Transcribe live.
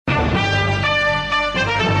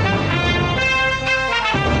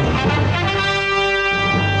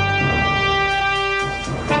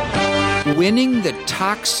Winning the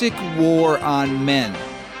Toxic War on Men.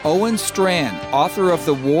 Owen Strachan, author of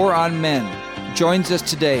The War on Men, joins us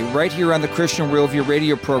today right here on the Christian Worldview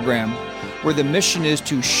radio program, where the mission is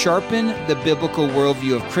to sharpen the biblical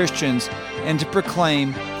worldview of Christians and to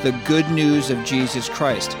proclaim the good news of Jesus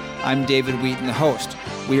Christ. I'm David Wheaton, the host.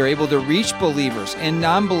 We are able to reach believers and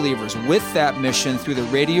non-believers with that mission through the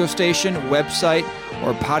radio station, website,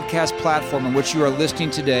 or podcast platform in which you are listening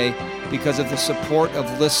today because of the support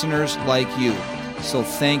of listeners like you. So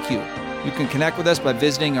thank you. You can connect with us by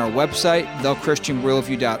visiting our website,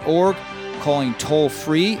 thechristianworldview.org, calling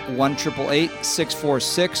toll-free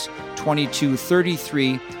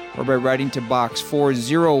 1-888-646-2233, or by writing to Box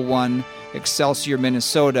 401, Excelsior,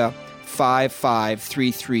 Minnesota,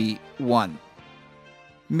 55331.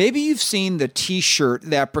 Maybe you've seen the t-shirt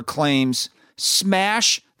that proclaims,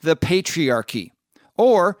 "Smash the patriarchy."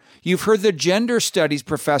 Or you've heard the gender studies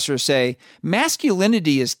professor say,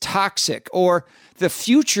 "Masculinity is toxic," or "The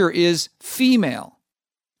future is female."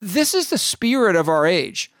 This is the spirit of our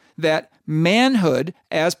age, that manhood,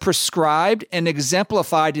 as prescribed and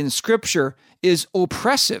exemplified in Scripture, is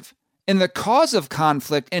oppressive and the cause of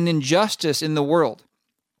conflict and injustice in the world.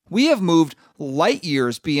 We have moved light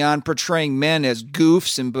years beyond portraying men as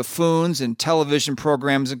goofs and buffoons in television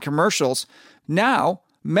programs and commercials. Now,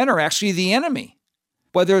 men are actually the enemy.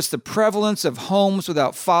 Whether it's the prevalence of homes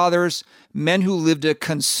without fathers, men who live to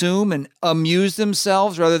consume and amuse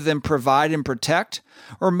themselves rather than provide and protect,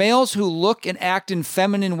 or males who look and act in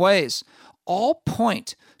feminine ways, all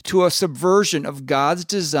point to a subversion of God's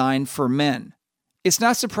design for men. It's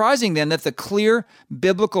not surprising then that the clear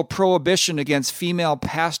biblical prohibition against female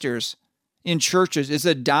pastors in churches is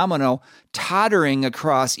a domino tottering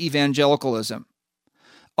across evangelicalism.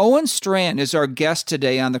 Owen Strachan is our guest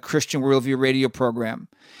today on the Christian Worldview radio program.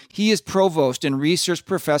 He is provost and research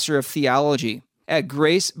professor of theology at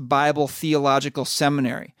Grace Bible Theological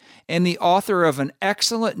Seminary and the author of an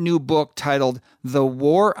excellent new book titled The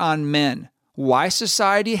War on Men: Why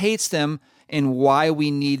Society Hates Them and Why We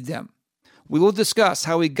Need Them. We will discuss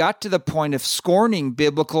how he got to the point of scorning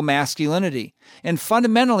biblical masculinity and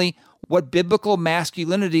fundamentally what biblical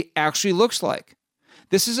masculinity actually looks like.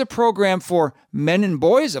 This is a program for men and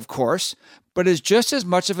boys, of course, but is just as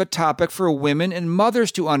much of a topic for women and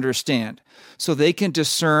mothers to understand, so they can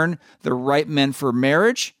discern the right men for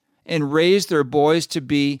marriage and raise their boys to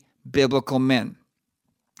be biblical men.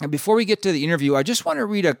 And before we get to the interview, I just want to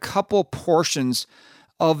read a couple portions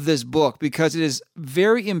of this book because it is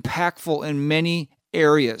very impactful in many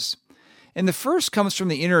areas. And the first comes from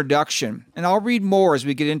the introduction, and I'll read more as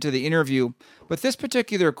we get into the interview, but this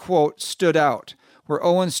particular quote stood out, where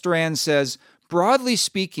Owen Strachan says, "Broadly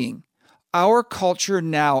speaking, our culture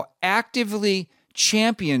now actively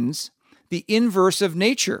champions the inverse of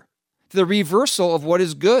nature, the reversal of what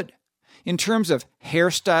is good. In terms of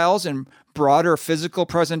hairstyles and broader physical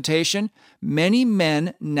presentation, many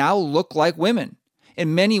men now look like women,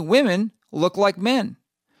 and many women look like men.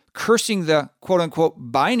 Cursing the quote-unquote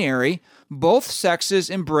binary, both sexes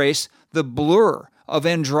embrace the blur of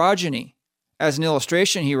androgyny. As an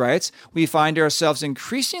illustration," he writes, "we find ourselves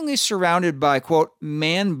increasingly surrounded by, quote,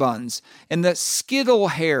 man buns and the skittle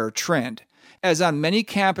hair trend, as on many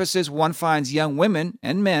campuses one finds young women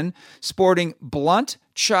and men sporting blunt,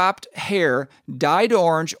 chopped hair dyed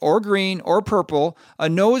orange or green or purple, a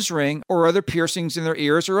nose ring, or other piercings in their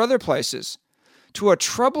ears or other places. To a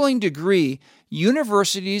troubling degree,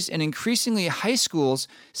 universities and increasingly high schools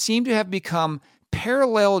seem to have become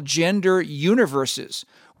parallel gender universes,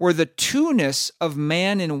 where the two-ness of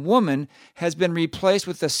man and woman has been replaced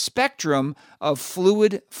with a spectrum of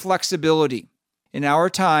fluid flexibility. In our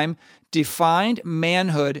time, defined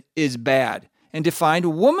manhood is bad, and defined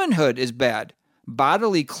womanhood is bad.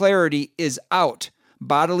 Bodily clarity is out.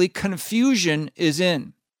 Bodily confusion is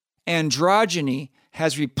in. Androgyny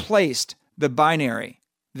has replaced the binary.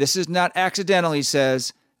 This is not accidental," he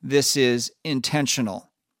says. This is intentional.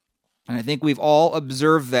 And I think we've all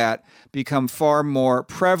observed that become far more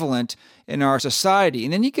prevalent in our society.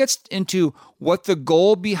 And then he gets into what the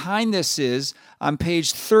goal behind this is on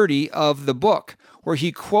page 30 of the book, where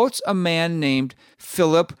he quotes a man named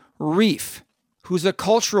Philip Rieff, who's a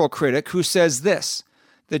cultural critic, who says this: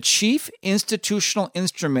 "The chief institutional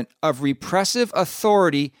instrument of repressive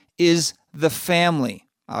authority is the family."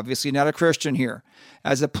 Obviously not a Christian here.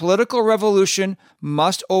 "As a political revolution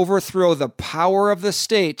must overthrow the power of the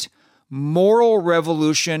state, moral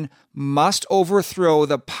revolution must overthrow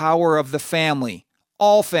the power of the family,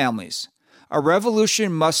 all families. A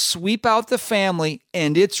revolution must sweep out the family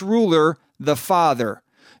and its ruler, the father,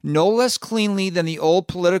 no less cleanly than the old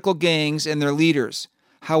political gangs and their leaders.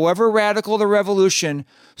 However radical the revolution,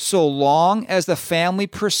 so long as the family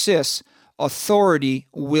persists, authority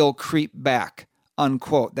will creep back,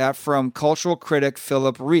 unquote. That from cultural critic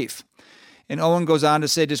Philip Rieff. And Owen goes on to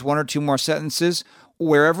say just one or two more sentences.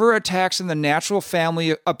 Wherever attacks on the natural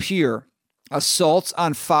family appear, assaults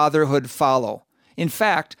on fatherhood follow. In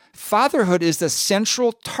fact, fatherhood is the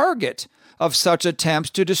central target of such attempts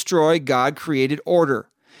to destroy God-created order.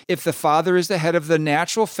 If the father is the head of the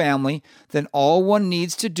natural family, then all one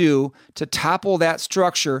needs to do to topple that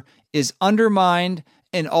structure is undermine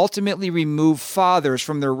and ultimately remove fathers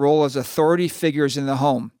from their role as authority figures in the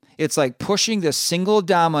home. It's like pushing the single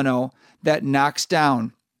domino that knocks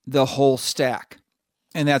down the whole stack.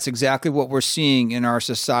 And that's exactly what we're seeing in our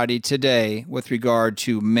society today with regard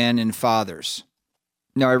to men and fathers.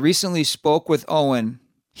 Now, I recently spoke with Owen.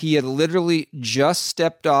 He had literally just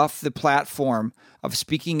stepped off the platform of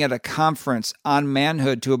speaking at a conference on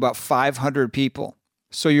manhood to about 500 people.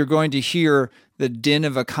 So you're going to hear the din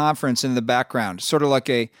of a conference in the background, sort of like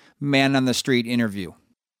a man on the street interview.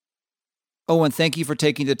 Owen, thank you for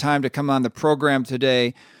taking the time to come on the program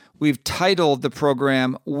today. We've titled the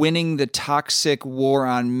program, Winning the Toxic War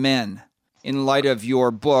on Men, in light of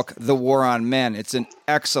your book, The War on Men. It's an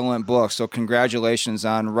excellent book, so congratulations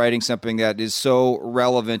on writing something that is so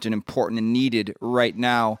relevant and important and needed right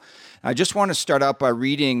now. I just want to start out by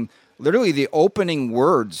reading literally the opening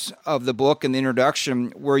words of the book in the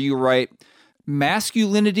introduction, where you write,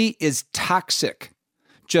 "Masculinity is toxic."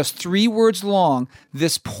 Just 3 words long,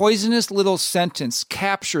 this poisonous little sentence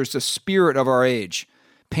captures the spirit of our age.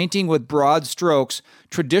 Painting with broad strokes,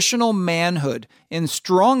 traditional manhood and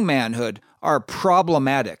strong manhood are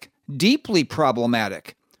problematic, deeply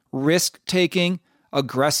problematic. Risk-taking,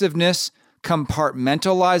 aggressiveness,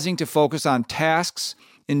 compartmentalizing to focus on tasks,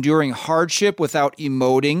 enduring hardship without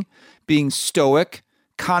emoting, being stoic,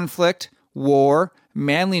 conflict, war,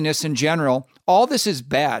 manliness in general, all this is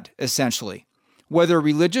bad, essentially. Whether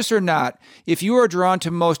religious or not, if you are drawn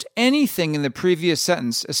to most anything in the previous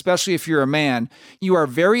sentence, especially if you're a man, you are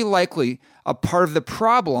very likely a part of the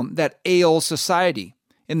problem that ails society.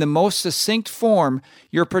 In the most succinct form,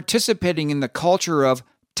 you're participating in the culture of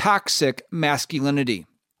toxic masculinity.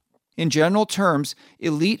 In general terms,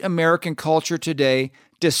 elite American culture today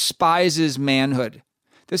despises manhood.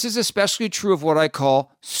 This is especially true of what I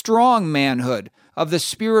call strong manhood, of the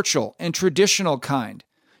spiritual and traditional kind.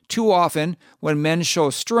 Too often, when men show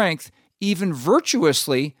strength, even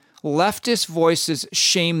virtuously, leftist voices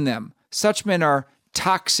shame them. Such men are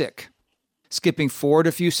toxic. Skipping forward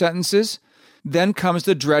a few sentences, then comes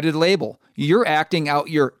the dreaded label. You're acting out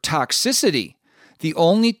your toxicity. The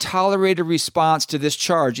only tolerated response to this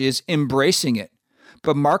charge is embracing it.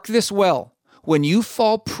 But mark this well. When you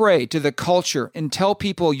fall prey to the culture and tell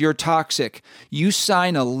people you're toxic, you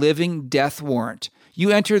sign a living death warrant.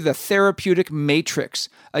 You enter the therapeutic matrix,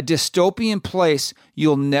 a dystopian place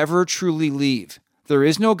you'll never truly leave. There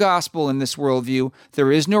is no gospel in this worldview.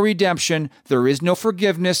 There is no redemption. There is no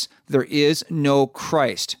forgiveness. There is no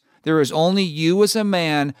Christ. There is only you as a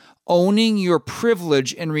man owning your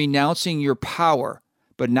privilege and renouncing your power.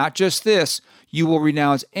 But not just this, you will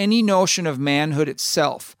renounce any notion of manhood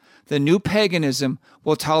itself. The new paganism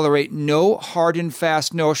will tolerate no hard and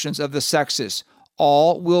fast notions of the sexes.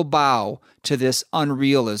 All will bow to this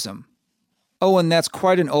unrealism. Oh, and that's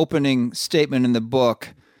quite an opening statement in the book.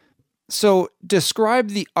 So describe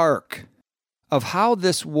the arc of how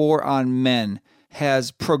this war on men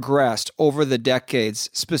has progressed over the decades,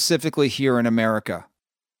 specifically here in America.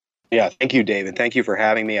 Yeah, thank you, David. Thank you for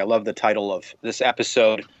having me. I love the title of this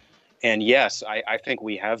episode. And yes, I think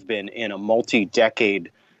we have been in a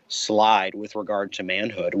multi-decade slide with regard to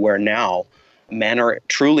manhood, where now men are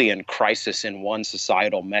truly in crisis in one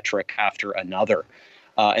societal metric after another.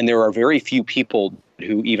 And there are very few people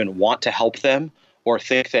who even want to help them or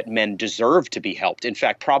think that men deserve to be helped. In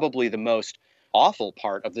fact, probably the most awful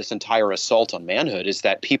part of this entire assault on manhood is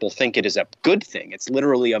that people think it is a good thing. It's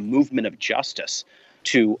literally a movement of justice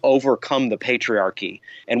to overcome the patriarchy.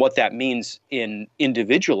 And what that means in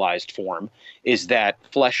individualized form is that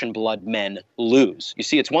flesh and blood men lose. You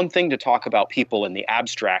see, it's one thing to talk about people in the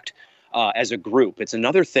abstract as a group. It's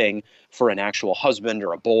another thing for an actual husband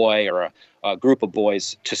or a boy or a group of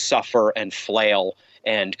boys to suffer and flail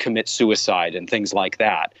and commit suicide and things like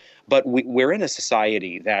that. But we're in a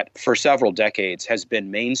society that for several decades has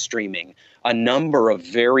been mainstreaming a number of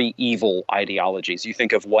very evil ideologies. You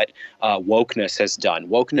think of what wokeness has done.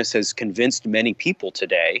 Wokeness has convinced many people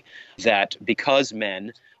today that because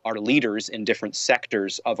men are leaders in different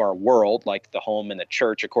sectors of our world, like the home and the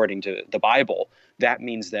church, according to the Bible, that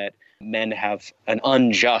means that men have an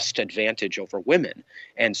unjust advantage over women.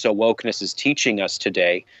 And so wokeness is teaching us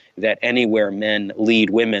today that anywhere men lead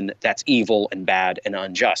women, that's evil and bad and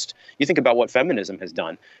unjust. You think about what feminism has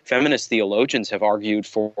done. Feminist theologians have argued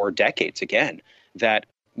for decades, again, that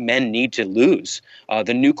men need to lose.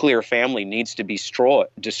 The nuclear family needs to be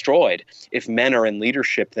destroyed. If men are in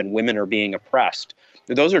leadership, then women are being oppressed.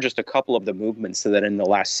 Those are just a couple of the movements that in the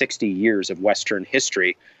last 60 years of Western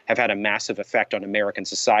history have had a massive effect on American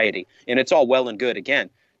society. And it's all well and good, again,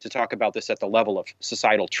 to talk about this at the level of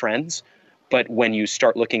societal trends. But when you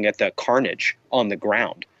start looking at the carnage on the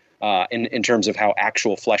ground in terms of how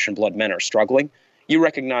actual flesh and blood men are struggling, you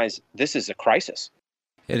recognize this is a crisis.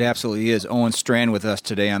 It absolutely is. Owen Strachan with us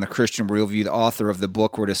today on the Christian Worldview, the author of the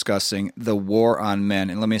book we're discussing, The War on Men.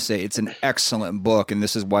 And let me say, it's an excellent book, and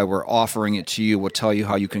this is why we're offering it to you. We'll tell you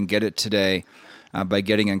how you can get it today by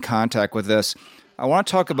getting in contact with us. I want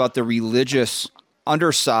to talk about the religious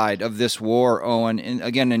underside of this war, Owen. And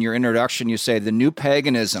again, in your introduction, you say the new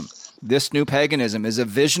paganism. This new paganism is a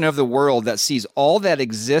vision of the world that sees all that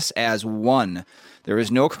exists as one. There is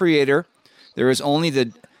no creator. There is only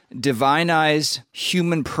the divinized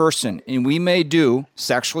human person, and we may do,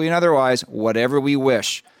 sexually and otherwise, whatever we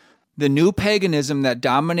wish. The new paganism that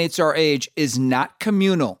dominates our age is not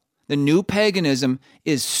communal. The new paganism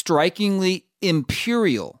is strikingly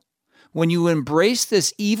imperial. When you embrace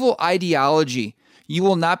this evil ideology, you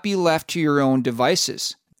will not be left to your own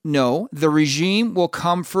devices. No, the regime will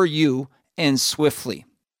come for you, and swiftly.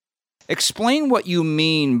 Explain what you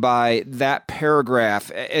mean by that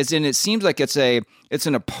paragraph, as in it seems like it's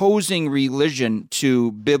an opposing religion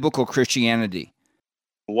to biblical Christianity.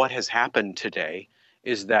 What has happened today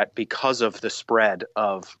is that because of the spread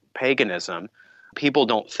of paganism, people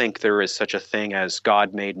don't think there is such a thing as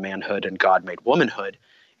God made manhood and God made womanhood.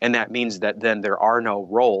 And that means that then there are no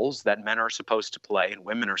roles that men are supposed to play and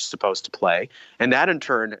women are supposed to play. And that in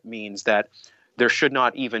turn means that there should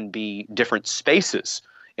not even be different spaces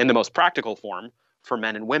in the most practical form for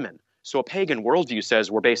men and women. So a pagan worldview says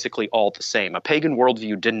we're basically all the same. A pagan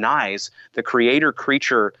worldview denies the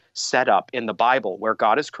creator-creature setup in the Bible where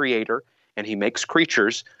God is creator and he makes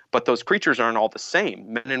creatures, but those creatures aren't all the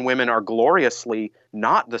same. Men and women are gloriously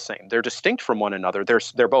not the same. They're distinct from one another.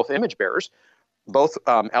 They're both image bearers, both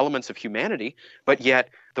elements of humanity, but yet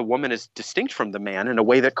the woman is distinct from the man in a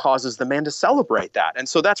way that causes the man to celebrate that. And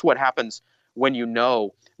so that's what happens when you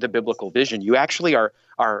know the biblical vision. You actually are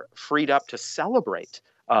freed up to celebrate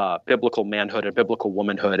biblical manhood and biblical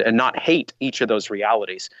womanhood and not hate each of those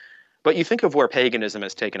realities. But you think of where paganism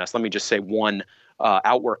has taken us. Let me just say one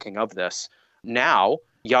outworking of this. Now,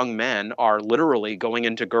 young men are literally going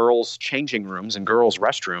into girls' changing rooms and girls'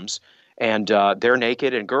 restrooms, and they're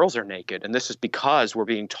naked and girls are naked. And this is because we're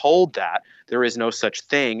being told that there is no such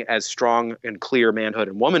thing as strong and clear manhood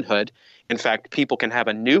and womanhood. In fact, people can have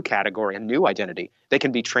a new category, a new identity. They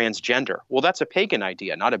can be transgender. Well, that's a pagan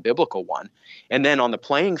idea, not a biblical one. And then on the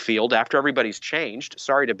playing field, after everybody's changed,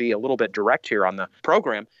 sorry to be a little bit direct here on the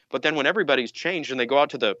program, but then when everybody's changed and they go out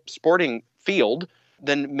to the sporting field,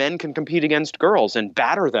 then men can compete against girls and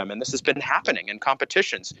batter them. And this has been happening in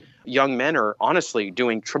competitions. Young men are honestly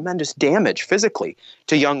doing tremendous damage physically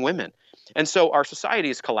to young women. And so our society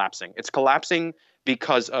is collapsing. It's collapsing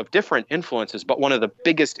because of different influences, but one of the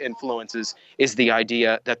biggest influences is the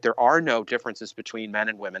idea that there are no differences between men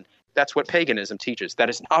and women. That's what paganism teaches. That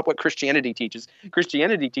is not what Christianity teaches.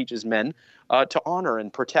 Christianity teaches men to honor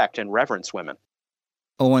and protect and reverence women.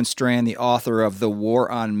 Owen Strachan, the author of The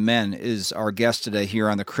War on Men, is our guest today here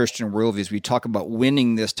on the Christian Worldview as we talk about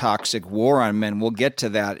winning this toxic war on men. We'll get to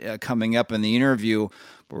that coming up in the interview,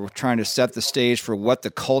 but we're trying to set the stage for what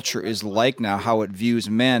the culture is like now, how it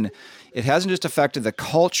views men. It hasn't just affected the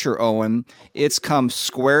culture, Owen. It's come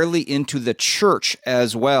squarely into the church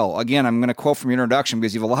as well. Again, I'm going to quote from your introduction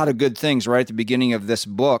because you have a lot of good things right at the beginning of this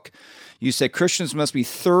book. You say Christians must be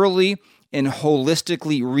thoroughly and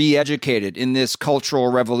holistically re-educated in this cultural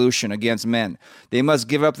revolution against men. They must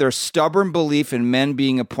give up their stubborn belief in men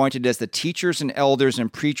being appointed as the teachers and elders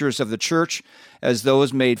and preachers of the church as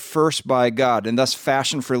those made first by God and thus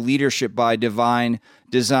fashioned for leadership by divine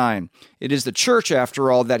design. It is the church, after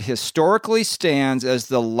all, that historically stands as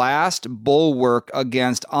the last bulwark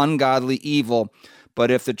against ungodly evil.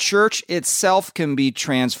 But if the church itself can be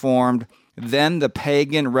transformed, then the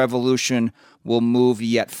pagan revolution will move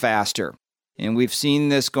yet faster. And we've seen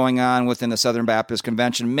this going on within the Southern Baptist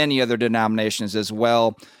Convention, many other denominations as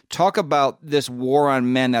well. Talk about this war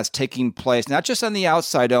on men that's taking place, not just on the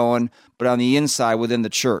outside, Owen, but on the inside within the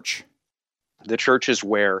church. The church is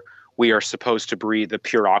where we are supposed to breathe the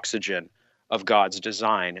pure oxygen of God's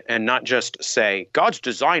design and not just say, God's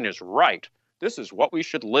design is right. This is what we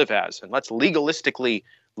should live as, and let's legalistically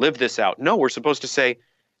live this out. No, we're supposed to say,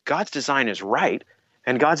 God's design is right,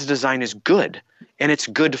 and God's design is good, and it's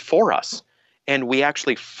good for us. And we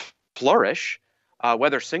actually flourish,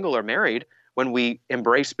 whether single or married, when we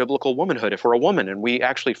embrace biblical womanhood, if we're a woman, and we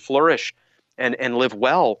actually flourish and live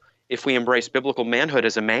well if we embrace biblical manhood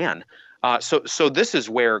as a man. So this is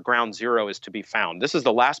where ground zero is to be found. This is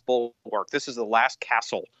the last bulwark. This is the last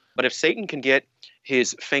castle. But if Satan can get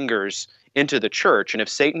his fingers into the church, and if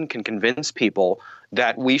Satan can convince people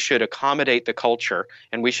that we should accommodate the culture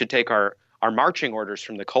and we should take our marching orders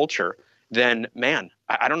from the culture, then, man,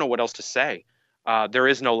 I don't know what else to say. There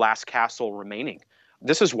is no last castle remaining.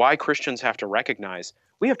 This is why Christians have to recognize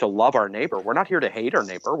we have to love our neighbor. We're not here to hate our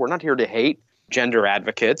neighbor. We're not here to hate gender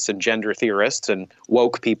advocates and gender theorists and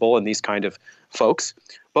woke people and these kind of folks.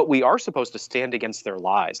 But we are supposed to stand against their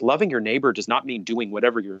lies. Loving your neighbor does not mean doing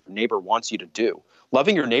whatever your neighbor wants you to do.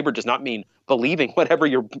 Loving your neighbor does not mean believing whatever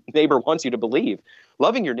your neighbor wants you to believe.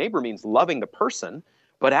 Loving your neighbor means loving the person,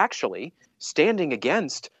 but actually standing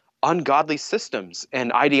against ungodly systems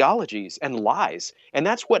and ideologies and lies. And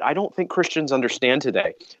that's what I don't think Christians understand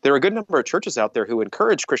today. There are a good number of churches out there who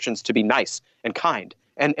encourage Christians to be nice and kind.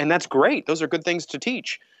 And that's great. Those are good things to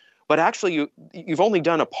teach. But actually, you've only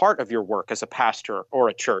done a part of your work as a pastor or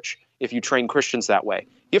a church if you train Christians that way.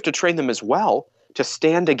 You have to train them as well to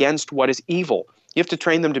stand against what is evil. You have to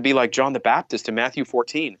train them to be like John the Baptist in Matthew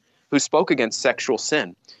 14, who spoke against sexual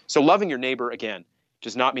sin. So loving your neighbor, again,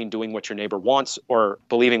 does not mean doing what your neighbor wants or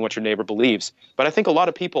believing what your neighbor believes. But I think a lot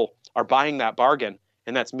of people are buying that bargain,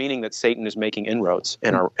 and that's meaning that Satan is making inroads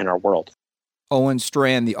in our world. Owen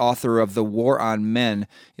Strachan, the author of The War on Men,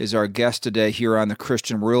 is our guest today here on the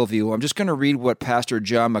Christian Worldview. I'm just going to read what Pastor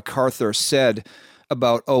John MacArthur said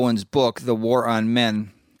about Owen's book, The War on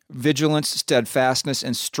Men. Vigilance, steadfastness,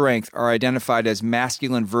 and strength are identified as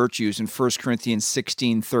masculine virtues in 1 Corinthians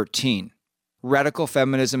 16:13. Radical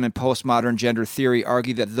feminism and postmodern gender theory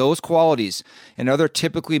argue that those qualities and other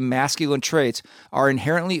typically masculine traits are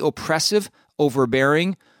inherently oppressive,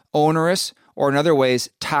 overbearing, onerous, or in other ways,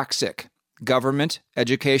 toxic. Government,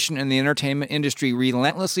 education, and the entertainment industry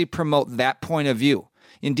relentlessly promote that point of view.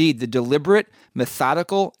 Indeed, the deliberate,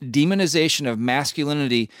 methodical demonization of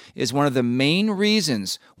masculinity is one of the main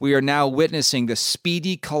reasons we are now witnessing the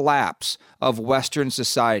speedy collapse of Western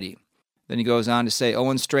society. Then he goes on to say,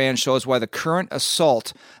 Owen Strachan shows why the current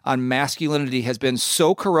assault on masculinity has been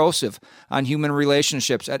so corrosive on human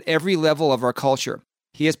relationships at every level of our culture.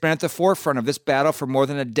 He has been at the forefront of this battle for more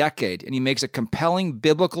than a decade, and he makes a compelling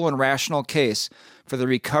biblical and rational case for the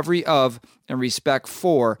recovery of and respect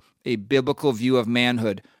for a biblical view of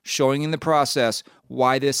manhood, showing in the process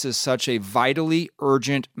why this is such a vitally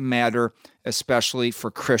urgent matter, especially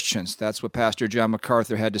for Christians. That's what Pastor John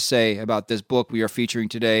MacArthur had to say about this book we are featuring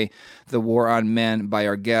today, The War on Men, by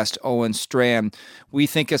our guest, Owen Strachan. We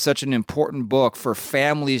think it's such an important book for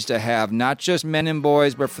families to have, not just men and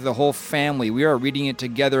boys, but for the whole family. We are reading it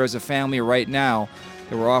together as a family right now,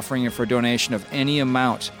 and we're offering it for a donation of any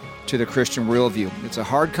amount to the Christian Worldview. It's a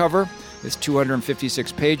hardcover. It's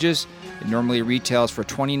 256 pages. It normally retails for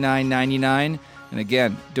 $29.99. And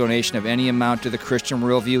again, donation of any amount to the Christian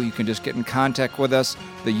Worldview. You can just get in contact with us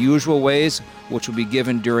the usual ways, which will be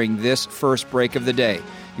given during this first break of the day.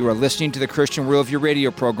 You are listening to the Christian Worldview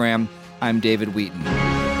radio program. I'm David Wheaton.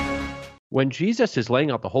 When Jesus is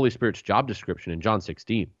laying out the Holy Spirit's job description in John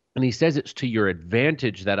 16, and he says it's to your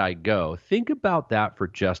advantage that I go, think about that for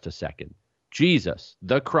just a second. Jesus,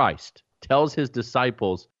 the Christ, tells his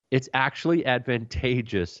disciples, it's actually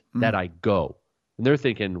advantageous that I go. And they're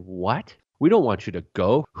thinking, what? We don't want you to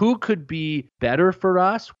go. Who could be better for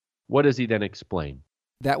us? What does he then explain?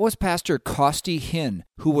 That was Pastor Costi Hinn,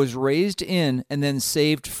 who was raised in and then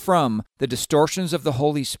saved from the distortions of the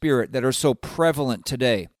Holy Spirit that are so prevalent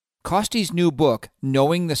today. Costi's new book,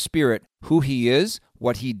 Knowing the Spirit, Who He Is,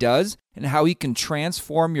 What He Does, and How He Can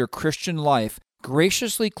Transform Your Christian Life,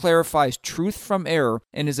 graciously clarifies truth from error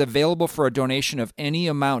and is available for a donation of any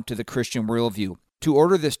amount to the Christian Worldview. To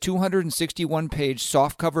order this 261-page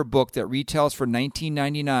softcover book that retails for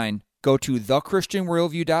 $19.99, go to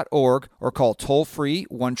thechristianworldview.org or call toll-free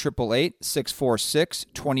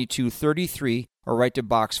 1-888-646-2233 or write to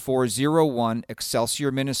Box 401,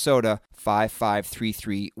 Excelsior, Minnesota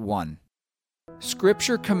 55331.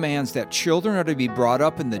 Scripture commands that children are to be brought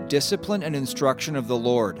up in the discipline and instruction of the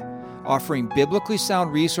Lord. Offering biblically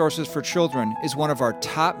sound resources for children is one of our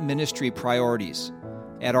top ministry priorities.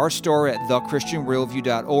 At our store at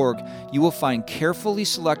thechristianworldview.org, you will find carefully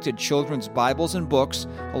selected children's Bibles and books,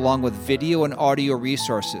 along with video and audio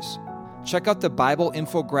resources. Check out the Bible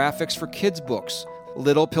infographics for kids' books,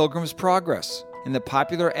 Little Pilgrim's Progress, and the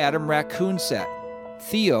popular Adam Raccoon set.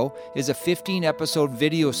 Theo is a 15-episode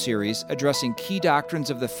video series addressing key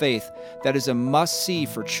doctrines of the faith that is a must-see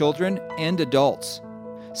for children and adults.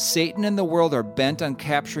 Satan and the world are bent on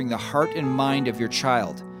capturing the heart and mind of your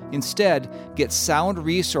child. Instead, get sound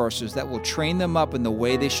resources that will train them up in the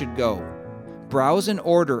way they should go. Browse and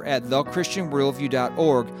order at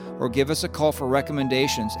thechristianworldview.org or give us a call for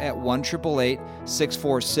recommendations at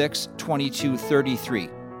 1-888-646-2233.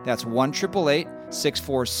 That's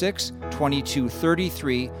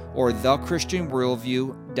 1-888-646-2233 or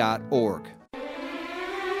thechristianworldview.org.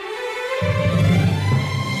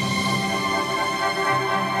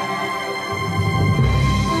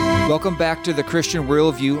 Welcome back to The Christian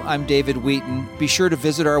Worldview. I'm David Wheaton. Be sure to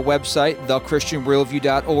visit our website,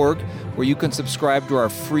 thechristianworldview.org, where you can subscribe to our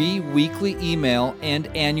free weekly email and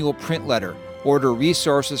annual print letter, order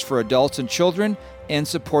resources for adults and children, and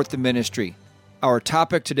support the ministry. Our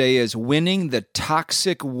topic today is Winning the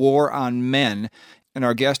Toxic War on Men, and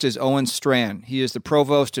our guest is Owen Strachan. He is the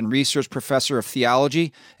Provost and Research Professor of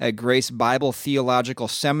Theology at Grace Bible Theological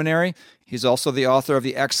Seminary. He's also the author of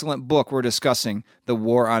the excellent book we're discussing, The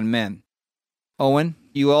War on Men. Owen,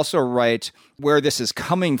 you also write where this is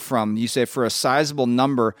coming from. You say, for a sizable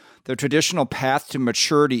number, the traditional path to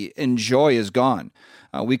maturity and joy is gone.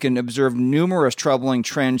 We can observe numerous troubling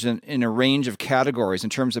trends in a range of categories. In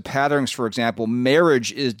terms of patterns, for example,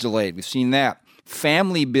 marriage is delayed. We've seen that.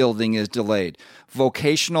 Family building is delayed.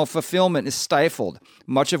 Vocational fulfillment is stifled.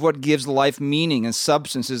 Much of what gives life meaning and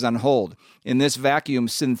substance is on hold. In this vacuum,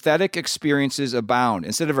 synthetic experiences abound.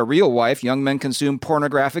 Instead of a real wife, young men consume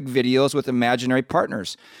pornographic videos with imaginary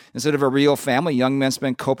partners. Instead of a real family, young men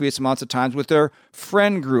spend copious amounts of time with their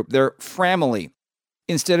friend group, their family.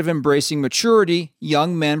 Instead of embracing maturity,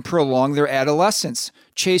 young men prolong their adolescence,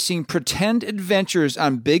 chasing pretend adventures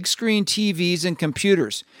on big screen TVs and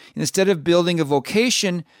computers. Instead of building a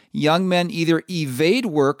vocation, young men either evade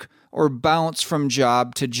work or bounce from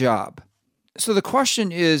job to job. So the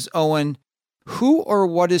question is, Owen, who or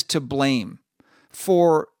what is to blame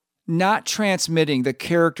for not transmitting the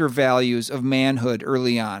character values of manhood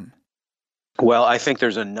early on? Well, I think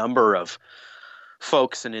there's a number of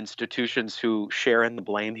folks and institutions who share in the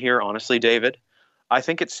blame here, honestly, David. I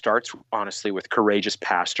think it starts, honestly, with courageous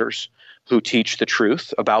pastors who teach the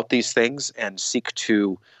truth about these things and seek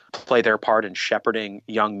to play their part in shepherding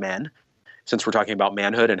young men, since we're talking about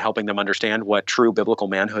manhood and helping them understand what true biblical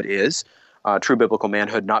manhood is. True biblical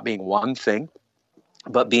manhood not being one thing,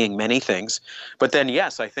 but being many things. But then,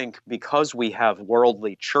 yes, I think because we have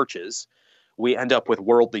worldly churches, we end up with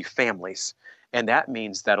worldly families. And that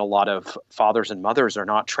means that a lot of fathers and mothers are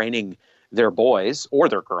not training their boys or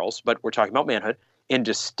their girls, but we're talking about manhood, in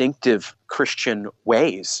distinctive Christian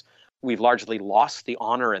ways. We've largely lost the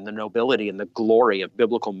honor and the nobility and the glory of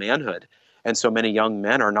biblical manhood. And so many young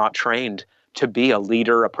men are not trained to be a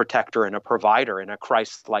leader, a protector, and a provider in a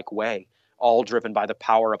Christ-like way, all driven by the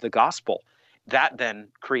power of the gospel. That then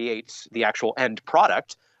creates the actual end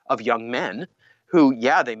product of young men who,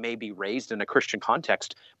 yeah, they may be raised in a Christian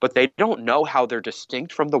context, but they don't know how they're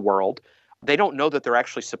distinct from the world. They don't know that they're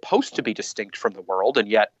actually supposed to be distinct from the world and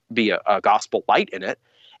yet be a gospel light in it.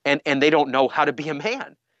 And they don't know how to be a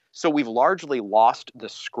man. So we've largely lost the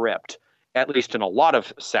script, at least in a lot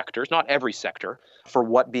of sectors, not every sector, for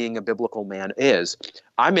what being a biblical man is.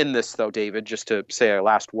 I'm in this, though, David, just to say a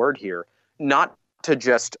last word here, not to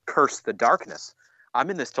just curse the darkness. I'm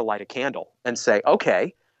in this to light a candle and say,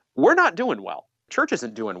 okay, we're not doing well. Church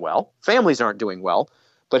isn't doing well. Families aren't doing well.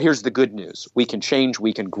 But here's the good news. We can change.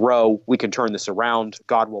 We can grow. We can turn this around.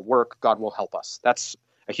 God will work. God will help us. That's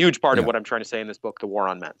a huge part of what I'm trying to say in this book, The War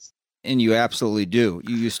on Men. And you absolutely do.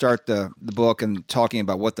 You start the book and talking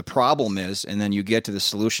about what the problem is, and then you get to the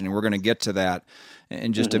solution. And we're going to get to that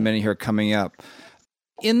in just a minute here coming up.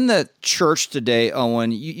 In the church today,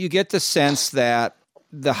 Owen, you get the sense that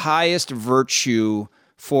the highest virtue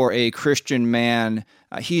for a Christian man,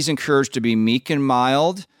 he's encouraged to be meek and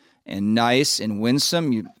mild and nice and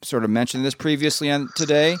winsome. You sort of mentioned this previously on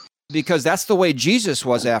today, because that's the way Jesus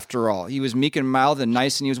was after all. He was meek and mild and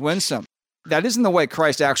nice and he was winsome. That isn't the way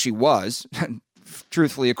Christ actually was,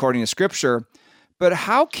 truthfully, according to Scripture. But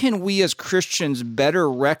how can we as Christians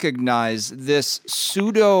better recognize this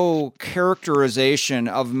pseudo-characterization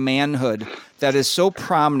of manhood that is so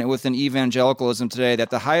prominent within evangelicalism today,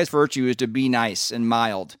 that the highest virtue is to be nice and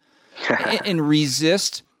mild, and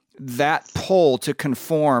resist that pull to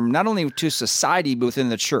conform not only to society, but within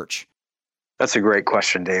the church? That's a great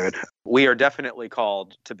question, David. We are definitely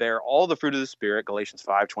called to bear all the fruit of the Spirit, Galatians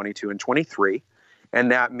 5:22 and 23.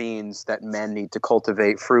 And that means that men need to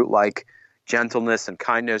cultivate fruit like gentleness and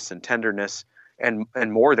kindness and tenderness and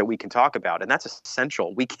more that we can talk about. And that's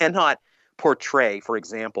essential. We cannot portray, for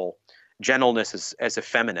example, gentleness as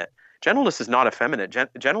effeminate. Gentleness is not effeminate.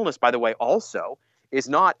 Gentleness, by the way, also is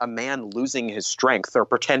not a man losing his strength or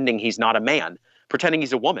pretending he's not a man, pretending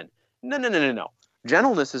he's a woman. No.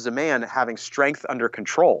 Gentleness is a man having strength under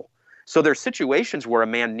control. So there's situations where a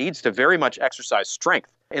man needs to very much exercise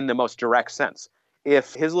strength in the most direct sense.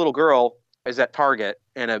 If his little girl is at Target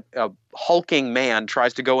and a hulking man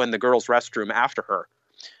tries to go in the girl's restroom after her,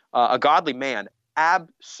 a godly man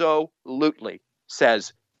absolutely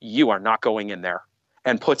says, "You are not going in there,"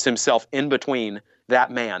 and puts himself in between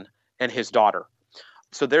that man and his daughter.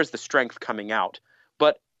 So there's the strength coming out.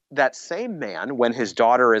 But that same man, when his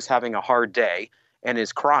daughter is having a hard day and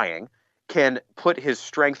is crying, can put his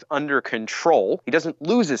strength under control. He doesn't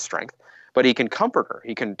lose his strength, but he can comfort her.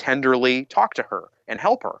 He can tenderly talk to her and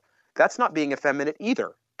help her. That's not being effeminate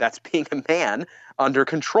either. That's being a man under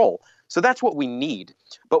control. So that's what we need.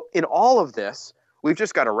 But in all of this, we've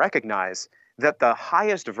just got to recognize that the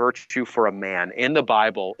highest virtue for a man in the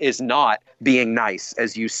Bible is not being nice,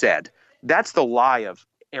 as you said. That's the lie of,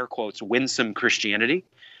 air quotes, winsome Christianity.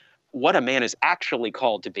 What a man is actually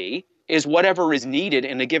called to be is whatever is needed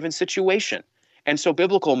in a given situation. And so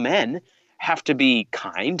biblical men have to be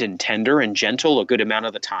kind and tender and gentle a good amount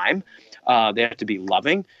of the time. They have to be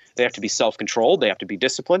loving. They have to be self-controlled. They have to be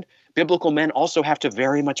disciplined. Biblical men also have to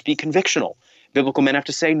very much be convictional. Biblical men have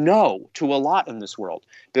to say no to a lot in this world.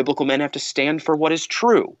 Biblical men have to stand for what is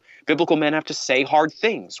true. Biblical men have to say hard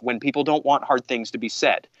things when people don't want hard things to be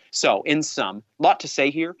said. So, in sum, a lot to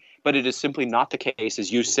say here, but it is simply not the case,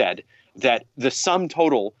 as you said, that the sum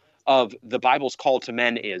total of the Bible's call to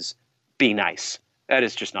men is be nice. That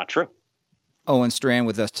is just not true. Owen Strachan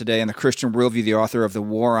with us today on The Christian Worldview, the author of The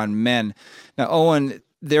War on Men. Now, Owen,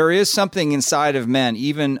 there is something inside of men,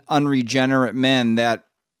 even unregenerate men, that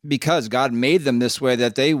because God made them this way,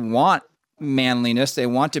 that they want manliness, they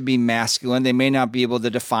want to be masculine. They may not be able to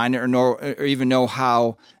define it or even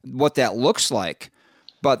know what that looks like.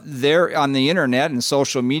 But there on the internet and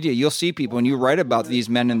social media, you'll see people, and you write about these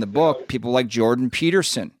men in the book, people like Jordan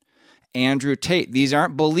Peterson, Andrew Tate. These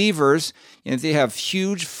aren't believers, and they have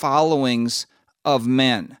huge followings of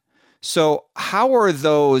men. So how are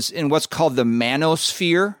those in what's called the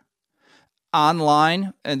manosphere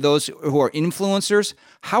online, and those who are influencers,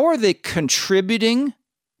 how are they contributing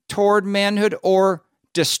toward manhood or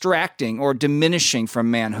distracting or diminishing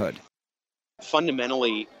from manhood?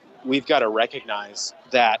 Fundamentally, we've got to recognize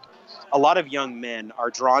that a lot of young men are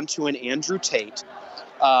drawn to an Andrew Tate,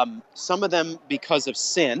 some of them because of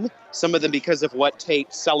sin, some of them because of what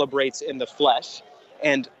Tate celebrates in the flesh,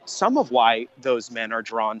 and some of why those men are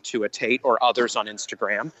drawn to a Tate or others on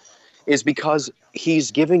Instagram is because he's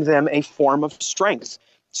giving them a form of strength.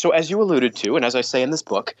 So as you alluded to, and as I say in this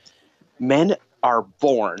book, men are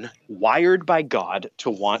born, wired by God to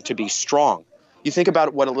want to be strong. You think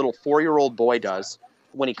about what a little 4-year-old boy does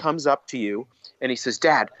when he comes up to you and he says,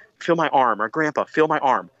 "Dad, feel my arm," or "Grandpa, feel my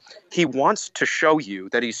arm." He wants to show you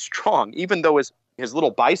that he's strong, even though his little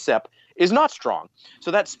bicep is not strong. So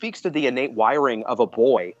that speaks to the innate wiring of a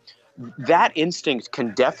boy. That instinct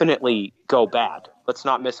can definitely go bad. Let's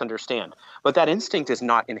not misunderstand. But that instinct is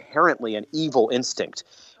not inherently an evil instinct.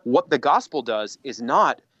 What the gospel does is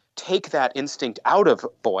not take that instinct out of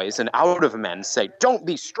boys and out of men, say, "Don't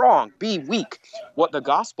be strong, be weak." What the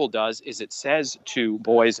gospel does is it says to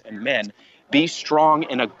boys and men, be strong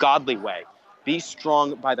in a godly way. Be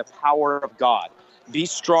strong by the power of God. Be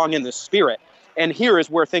strong in the Spirit. And here is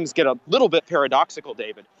where things get a little bit paradoxical,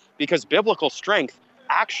 David, because biblical strength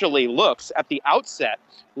actually looks at the outset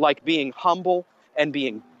like being humble and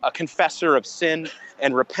being a confessor of sin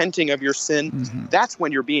and repenting of your sin. Mm-hmm. That's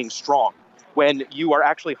when you're being strong, when you are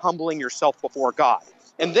actually humbling yourself before God.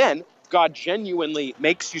 And then God genuinely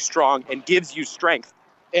makes you strong and gives you strength.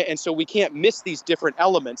 And so we can't miss these different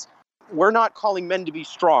elements. We're not calling men to be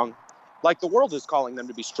strong like the world is calling them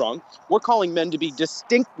to be strong. We're calling men to be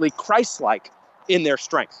distinctly Christ-like in their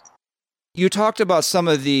strength. You talked about some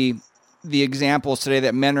of the examples today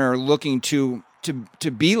that men are looking to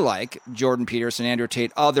be like Jordan Peterson, Andrew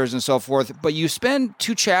Tate, others, and so forth. But you spend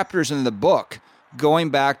 2 chapters in the book going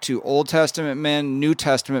back to Old Testament men, New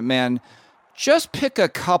Testament men. Just pick a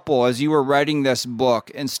couple as you were writing this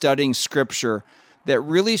book and studying Scripture that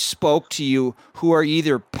really spoke to you, who are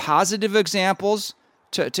either positive examples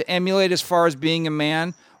to emulate as far as being a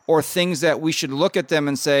man, or things that we should look at them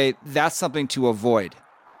and say, that's something to avoid.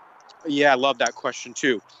 Yeah, I love that question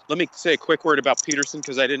too. Let me say a quick word about Peterson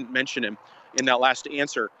because I didn't mention him in that last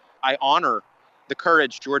answer. I honor the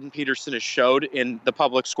courage Jordan Peterson has showed in the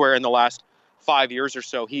public square in the last 5 years or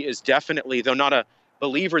so. He is definitely, though not a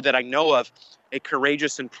believer that I know of, a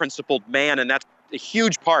courageous and principled man. And that's a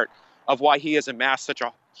huge part of why he has amassed such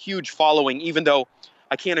a huge following. Even though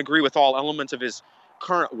I can't agree with all elements of his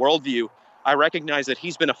current worldview, I recognize that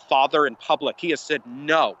he's been a father in public. He has said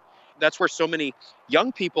no. That's where so many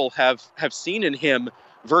young people have seen in him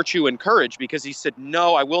virtue and courage, because he said,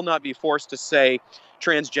 no, I will not be forced to say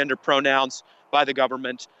transgender pronouns by the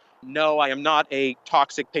government. No, I am not a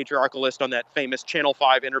toxic patriarchalist on that famous Channel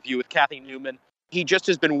 5 interview with Kathy Newman. He just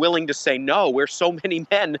has been willing to say no, where so many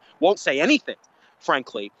men won't say anything,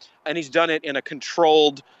 frankly. And he's done it in a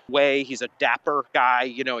controlled way. He's a dapper guy,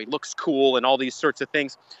 he looks cool and all these sorts of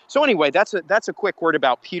things. So anyway, that's a quick word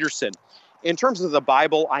about Peterson. In terms of the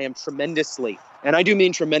Bible, I am tremendously, and I do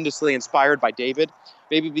mean tremendously, inspired by David.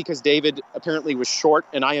 Maybe because David apparently was short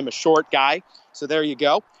and I am a short guy. So there you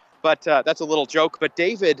go. But that's a little joke. But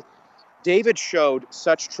David showed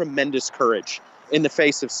such tremendous courage in the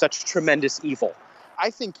face of such tremendous evil. I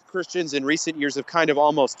think Christians in recent years have kind of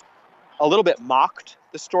almost a little bit mocked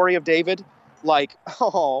the story of David. Like,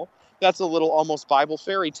 oh, that's a little almost Bible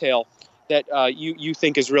fairy tale that you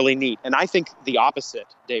think is really neat. And I think the opposite,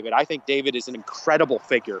 David. I think David is an incredible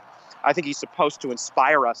figure. I think he's supposed to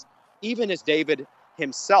inspire us, even as David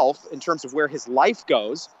himself, in terms of where his life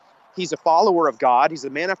goes. He's a follower of God. He's a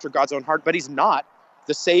man after God's own heart, but he's not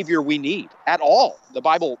the savior we need at all. The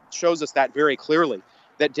Bible shows us that very clearly,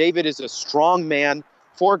 that David is a strong man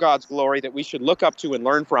for God's glory that we should look up to and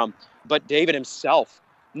learn from. But David himself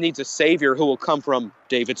needs a savior who will come from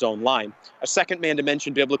David's own line. A second man to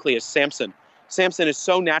mention biblically is Samson. Samson is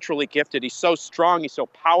so naturally gifted. He's so strong. He's so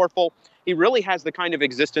powerful. He really has the kind of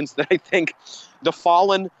existence that I think the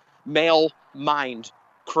fallen male mind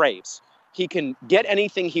craves. He can get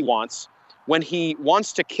anything he wants. When he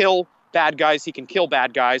wants to kill bad guys, he can kill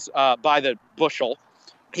bad guys by the bushel.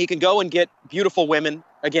 He can go and get beautiful women,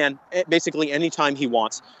 again, basically anytime he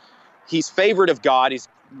wants. He's favored of God. He's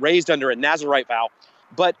raised under a Nazirite vow.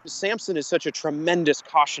 But Samson is such a tremendous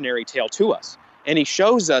cautionary tale to us. And he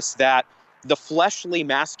shows us that the fleshly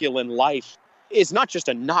masculine life is not just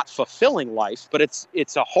a not fulfilling life, but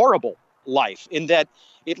it's a horrible life in that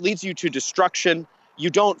it leads you to destruction. You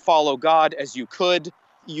don't follow God as you could.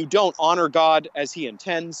 You don't honor God as he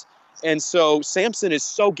intends. And so Samson is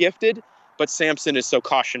so gifted, but Samson is so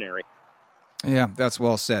cautionary. Yeah, that's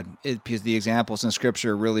well said. Because the examples in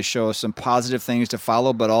Scripture really show us some positive things to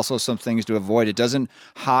follow, but also some things to avoid. It doesn't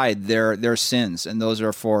hide their sins, and those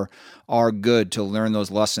are for our good to learn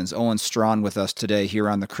those lessons. Owen Strawn with us today here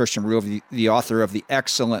on the Christian Rule, the author of the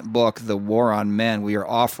excellent book, The War on Men. We are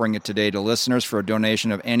offering it today to listeners for a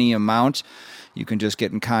donation of any amount. You can just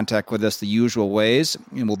get in contact with us the usual ways,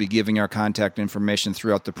 and we'll be giving our contact information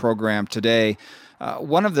throughout the program today.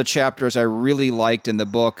 One of the chapters I really liked in the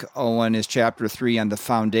book, Owen, is chapter 3 on the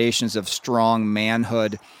foundations of strong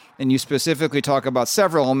manhood. And you specifically talk about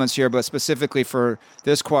several elements here, but specifically for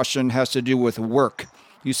this question has to do with work.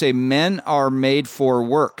 You say men are made for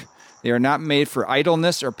work. They are not made for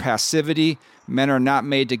idleness or passivity. Men are not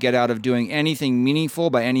made to get out of doing anything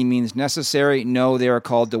meaningful by any means necessary. No, they are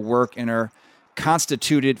called to work and are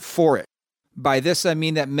constituted for it. By this, I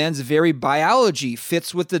mean that men's very biology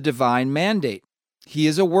fits with the divine mandate. He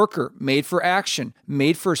is a worker, made for action,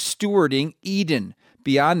 made for stewarding Eden.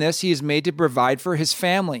 Beyond this, he is made to provide for his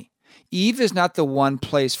family. Eve is not the one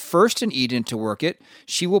placed first in Eden to work it.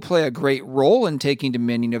 She will play a great role in taking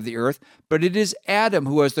dominion of the earth, but it is Adam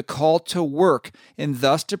who has the call to work and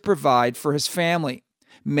thus to provide for his family.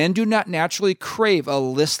 Men do not naturally crave a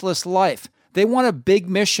listless life. They want a big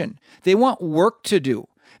mission. They want work to do.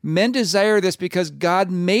 Men desire this because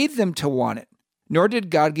God made them to want it. Nor did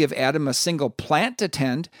God give Adam a single plant to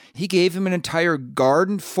tend. He gave him an entire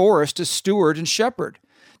garden forest to steward and shepherd.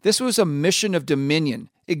 This was a mission of dominion,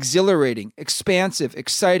 exhilarating, expansive,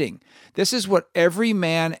 exciting. This is what every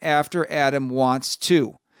man after Adam wants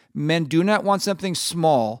too. Men do not want something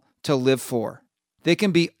small to live for. They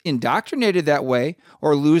can be indoctrinated that way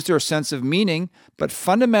or lose their sense of meaning, but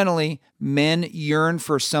fundamentally, men yearn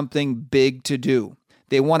for something big to do.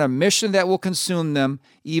 They want a mission that will consume them,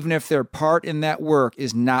 even if their part in that work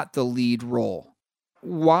is not the lead role.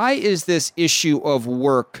 Why is this issue of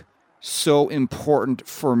work so important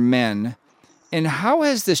for men? And how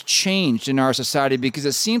has this changed in our society? Because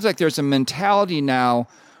it seems like there's a mentality now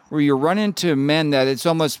where you run into men that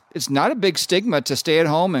it's not a big stigma to stay at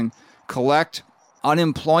home and collect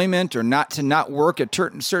unemployment or not work at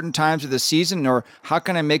certain times of the season, or how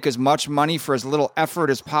can I make as much money for as little effort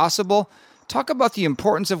as possible? Talk about the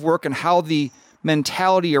importance of work and how the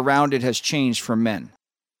mentality around it has changed for men.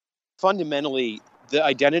 fundamentally, the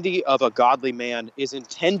identity of a godly man is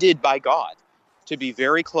intended by God to be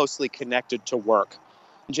very closely connected to work.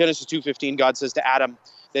 In Genesis 2:15, God says to Adam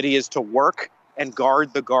that he is to work and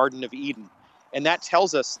guard the Garden of Eden. And that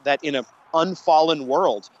tells us that in an unfallen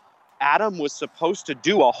world, Adam was supposed to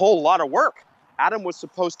do a whole lot of work. Adam was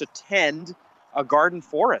supposed to tend a garden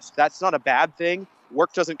forest. That's not a bad thing.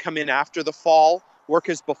 Work doesn't come in after the fall. Work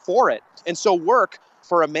is before it. And so work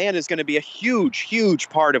for a man is going to be a huge, huge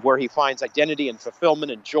part of where he finds identity and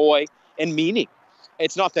fulfillment and joy and meaning.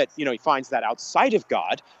 It's not that, he finds that outside of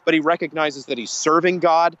God, but he recognizes that he's serving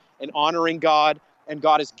God and honoring God, and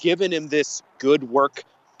God has given him this good work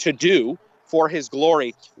to do for his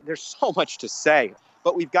glory. There's so much to say,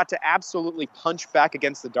 but we've got to absolutely punch back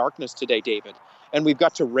against the darkness today, David. And we've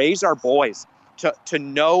got to raise our boys to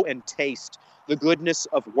know and taste the goodness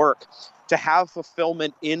of work, to have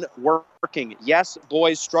fulfillment in working. Yes,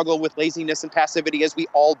 boys struggle with laziness and passivity, as we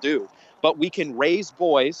all do, but we can raise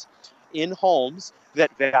boys in homes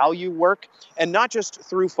that value work, and not just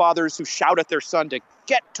through fathers who shout at their son to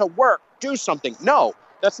get to work, do something. No,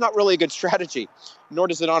 that's not really a good strategy, nor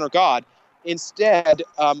does it honor God. Instead,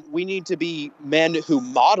 we need to be men who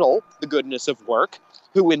model the goodness of work,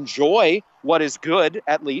 who enjoy what is good,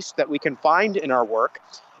 at least, that we can find in our work.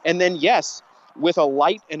 And then, yes, with a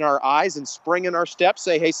light in our eyes and spring in our steps,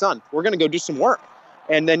 say, hey, son, we're going to go do some work.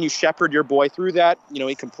 And then you shepherd your boy through that.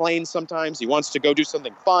 He complains sometimes. He wants to go do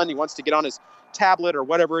something fun. He wants to get on his tablet or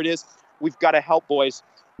whatever it is. We've got to help boys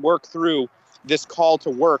work through this call to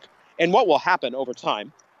work. And what will happen over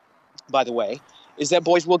time, by the way, is that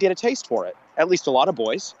boys will get a taste for it. At least a lot of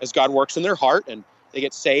boys, as God works in their heart and they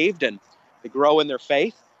get saved and they grow in their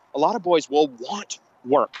faith. A lot of boys will want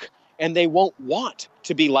work, and they won't want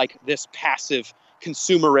to be like this passive,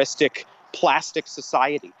 consumeristic, plastic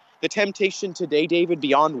society. The temptation today, David,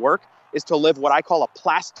 beyond work, is to live what I call a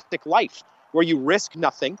plastic life, where you risk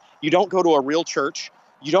nothing. You don't go to a real church.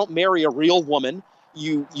 You don't marry a real woman.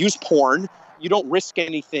 You use porn. You don't risk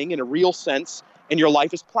anything in a real sense, and your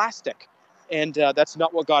life is plastic. And that's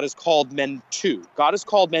not what God has called men to. God has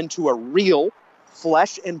called men to a real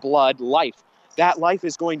flesh and blood life. That life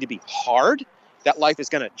is going to be hard. That life is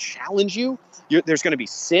going to challenge you. There's going to be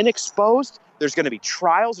sin exposed. There's going to be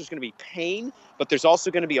trials. There's going to be pain. But there's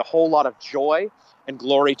also going to be a whole lot of joy and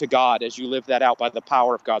glory to God as you live that out by the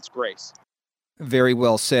power of God's grace. Very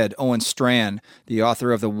well said. Owen Strachan, the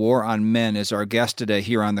author of The War on Men, is our guest today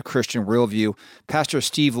here on the Christian Worldview. Pastor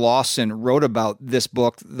Steve Lawson wrote about this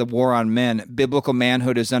book, The War on Men. Biblical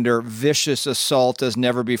manhood is under vicious assault as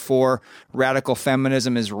never before. Radical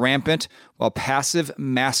feminism is rampant, while passive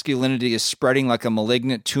masculinity is spreading like a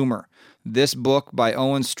malignant tumor. This book by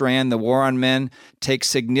Owen Strachan, The War on Men, takes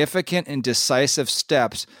significant and decisive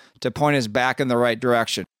steps to point us back in the right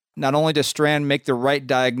direction. Not only does Strachan make the right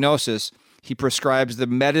diagnosis, he prescribes the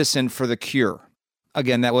medicine for the cure.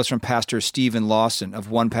 Again, that was from Pastor Stephen Lawson of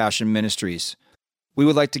One Passion Ministries. We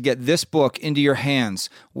would like to get this book into your hands,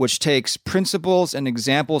 which takes principles and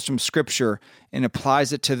examples from Scripture and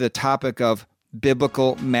applies it to the topic of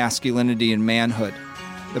biblical masculinity and manhood.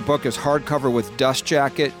 The book is hardcover with dust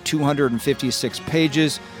jacket, 256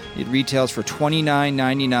 pages. It retails for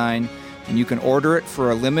 $29.99, and you can order it for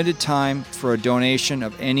a limited time for a donation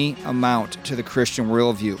of any amount to the Christian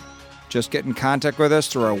Worldview. Just get in contact with us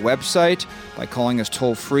through our website, by calling us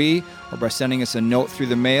toll-free, or by sending us a note through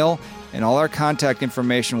the mail, and all our contact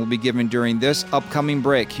information will be given during this upcoming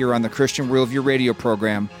break here on the Christian Worldview radio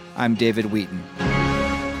program. I'm David Wheaton.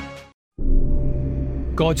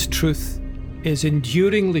 God's truth is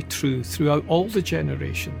enduringly true throughout all the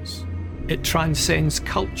generations. It transcends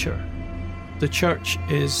culture. The church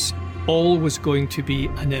is always going to be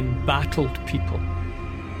an embattled people.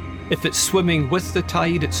 If it's swimming with the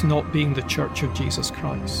tide, it's not being the Church of Jesus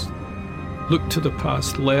Christ. Look to the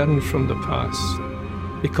past, learn from the past,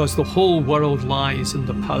 because the whole world lies in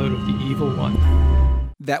the power of the evil one.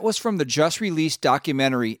 That was from the just-released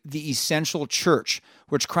documentary, The Essential Church,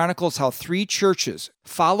 which chronicles how 3 churches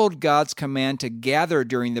followed God's command to gather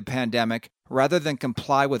during the pandemic rather than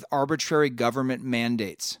comply with arbitrary government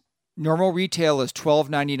mandates. Normal retail is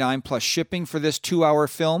 $12.99 plus shipping for this 2-hour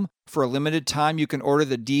film. For a limited time, you can order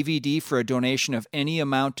the DVD for a donation of any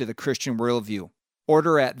amount to the Christian Worldview.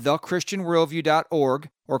 Order at thechristianworldview.org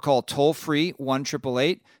or call toll-free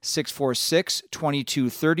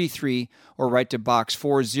 1-888-646-2233 or write to Box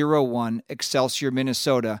 401, Excelsior,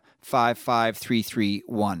 Minnesota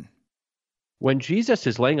 55331. When Jesus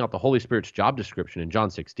is laying out the Holy Spirit's job description in John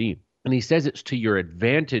 16, and he says it's to your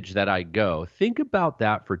advantage that I go, think about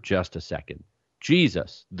that for just a second.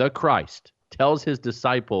 Jesus, the Christ, tells his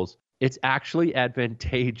disciples, it's actually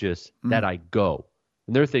advantageous that I go.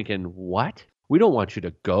 And they're thinking, what? We don't want you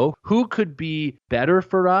to go. Who could be better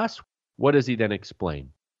for us? What does he then explain?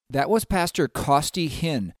 That was Pastor Costi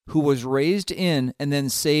Hinn, who was raised in and then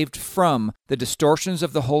saved from the distortions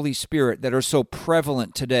of the Holy Spirit that are so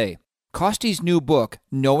prevalent today. Costi's new book,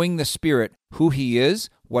 Knowing the Spirit, Who He Is,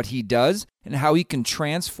 What He Does, and How He Can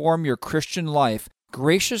Transform Your Christian Life,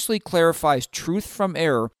 graciously clarifies truth from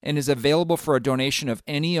error and is available for a donation of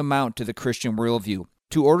any amount to the Christian Worldview.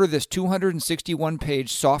 To order this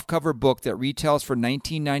 261-page softcover book that retails for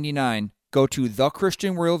 $19.99, go to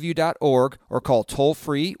thechristianworldview.org or call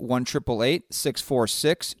toll-free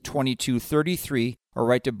 1-888-646-2233 or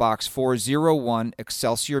write to Box 401,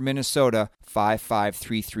 Excelsior, Minnesota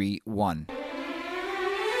 55331.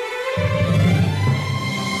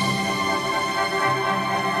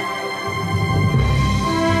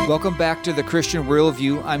 Welcome back to The Christian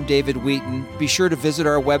Worldview. I'm David Wheaton. Be sure to visit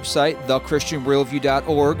our website,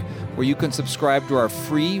 thechristianworldview.org, where you can subscribe to our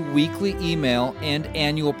free weekly email and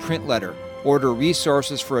annual print letter, order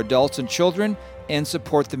resources for adults and children, and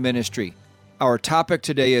support the ministry. Our topic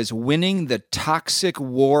today is Winning the Toxic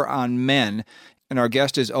War on Men, and our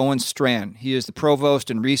guest is Owen Strachan. He is the Provost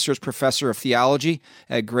and Research Professor of Theology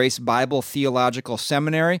at Grace Bible Theological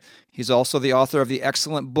Seminary. He's also the author of the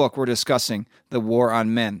excellent book we're discussing, The War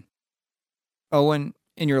on Men. Owen,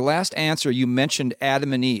 in your last answer, you mentioned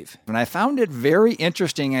Adam and Eve, and I found it very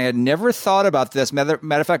interesting. I had never thought about this. Matter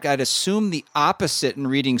of fact, I'd assumed the opposite in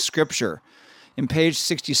reading Scripture. In page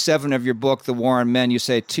 67 of your book, The War on Men, you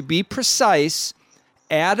say, to be precise,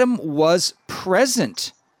 Adam was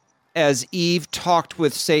present as Eve talked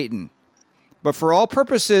with Satan. But for all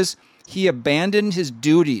purposes, he abandoned his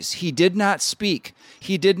duties. He did not speak.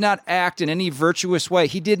 He did not act in any virtuous way.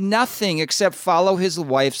 He did nothing except follow his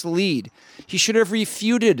wife's lead. He should have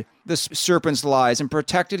refuted the serpent's lies and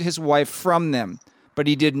protected his wife from them. But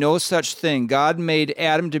he did no such thing. God made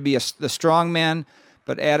Adam to be the strong man,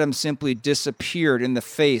 but Adam simply disappeared in the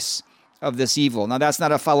face of this evil. Now, that's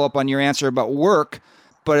not a follow-up on your answer about work,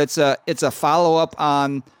 but it's a follow-up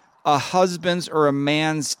on a husband's or a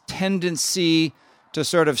man's tendency to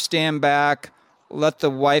sort of stand back, let the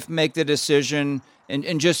wife make the decision,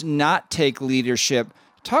 and just not take leadership.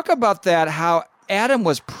 Talk about that, how Adam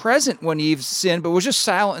was present when Eve sinned, but was just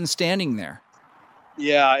silent and standing there.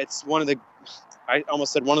 Yeah, it's one of the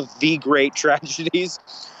great tragedies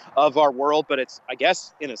of our world, but it's, I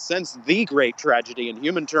guess, in a sense, the great tragedy in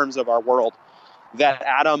human terms of our world, that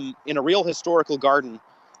Adam, in a real historical garden,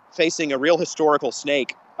 facing a real historical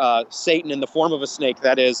snake, Satan in the form of a snake,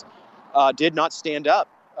 that is, did not stand up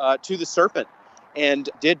to the serpent and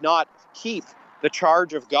did not keep the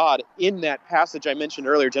charge of God in that passage I mentioned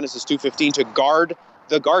earlier, Genesis 2:15, to guard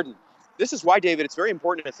the garden. This is why, David, it's very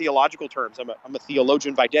important in theological terms. I'm a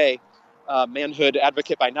theologian by day, manhood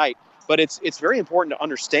advocate by night, but it's very important to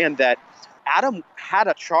understand that Adam had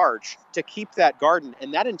a charge to keep that garden,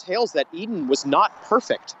 and that entails that Eden was not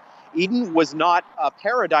perfect. Eden was not a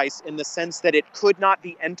paradise in the sense that it could not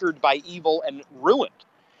be entered by evil and ruined.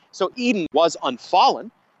 So Eden was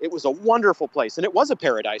unfallen. It was a wonderful place, and it was a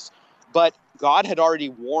paradise. But God had already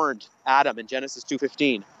warned Adam in Genesis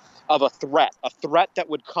 2:15 of a threat that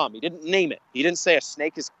would come. He didn't name it. He didn't say a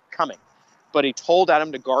snake is coming, but he told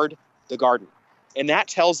Adam to guard the garden. And that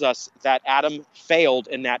tells us that Adam failed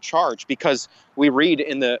in that charge, because we read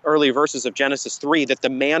in the early verses of Genesis 3 that the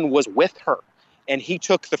man was with her, and he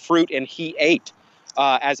took the fruit and he ate,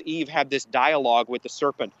 as Eve had this dialogue with the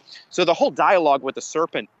serpent. So the whole dialogue with the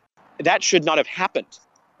serpent, that should not have happened.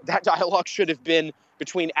 That dialogue should have been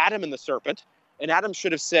between Adam and the serpent, and Adam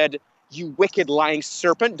should have said, "You wicked lying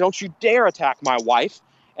serpent, don't you dare attack my wife.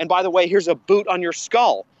 And by the way, here's a boot on your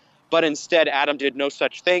skull." But instead, Adam did no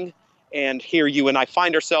such thing. And here you and I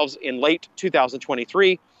find ourselves in late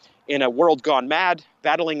 2023 in a world gone mad,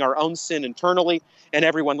 battling our own sin internally, and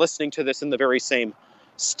everyone listening to this in the very same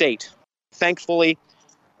state. Thankfully,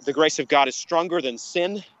 the grace of God is stronger than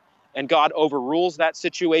sin, and God overrules that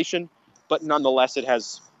situation, but nonetheless, it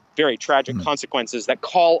has very tragic consequences that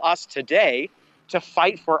call us today to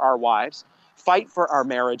fight for our wives, fight for our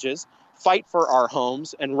marriages, fight for our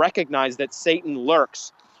homes, and recognize that Satan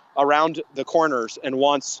lurks around the corners and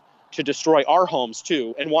wants to destroy our homes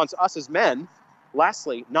too, and wants us as men,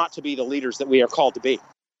 lastly, not to be the leaders that we are called to be.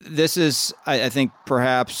 This is, I think,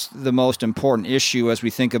 perhaps the most important issue as we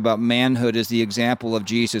think about manhood is the example of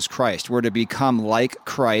Jesus Christ. We're to become like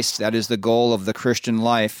Christ. That is the goal of the Christian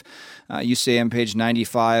life. You say on page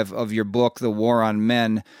 95 of your book, The War on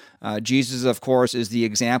Men, Jesus, of course, is the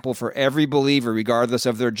example for every believer, regardless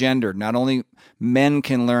of their gender. Not only men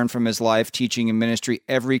can learn from his life, teaching, and ministry,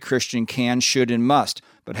 every Christian can, should, and must.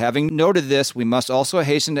 But having noted this, we must also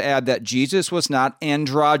hasten to add that Jesus was not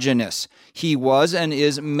androgynous. He was and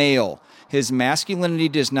is male. His masculinity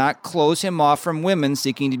does not close him off from women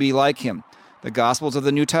seeking to be like him. The Gospels of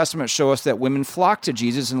the New Testament show us that women flocked to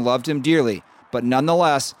Jesus and loved him dearly. But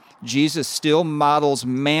nonetheless, Jesus still models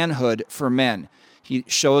manhood for men. He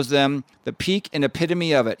shows them the peak and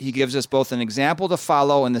epitome of it. He gives us both an example to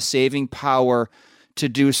follow and the saving power to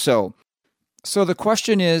do so. So the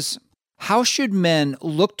question is, how should men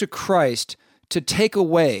look to Christ to take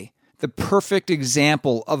away the perfect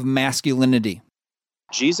example of masculinity?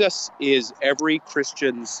 Jesus is every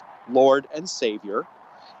Christian's Lord and Savior,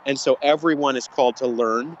 and so everyone is called to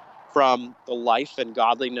learn from the life and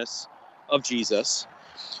godliness of Jesus.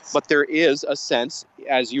 But there is a sense,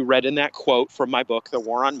 as you read in that quote from my book, The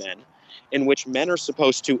War on Men, in which men are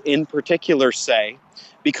supposed to, in particular, say,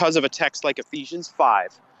 because of a text like Ephesians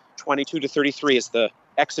 5, 22 to 33 is the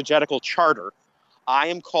exegetical charter, I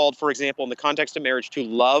am called, for example, in the context of marriage, to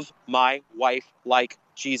love my wife like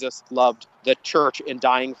Jesus loved the church in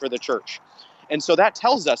dying for the church. And so that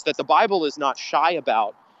tells us that the Bible is not shy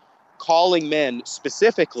about calling men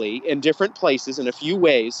specifically in different places in a few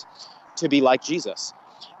ways to be like Jesus.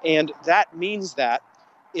 And that means that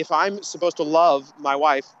if I'm supposed to love my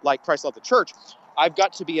wife like Christ loved the church, I've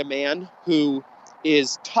got to be a man who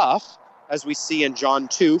is tough, as we see in John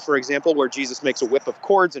 2, for example, where Jesus makes a whip of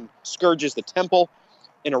cords and scourges the temple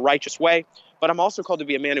in a righteous way. But I'm also called to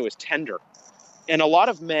be a man who is tender. And a lot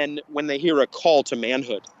of men, when they hear a call to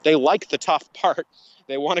manhood, they like the tough part.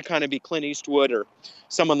 They want to kind of be Clint Eastwood or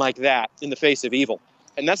someone like that in the face of evil.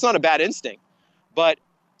 And that's not a bad instinct. But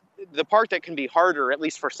the part that can be harder, at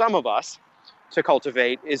least for some of us, to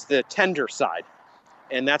cultivate is the tender side.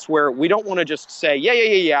 And that's where we don't want to just say,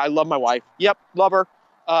 yeah, I love my wife. Yep, love her.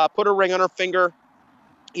 Put a ring on her finger,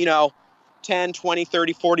 10, 20,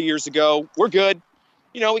 30, 40 years ago. We're good.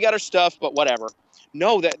 We got our stuff, but whatever.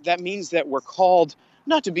 No, that means that we're called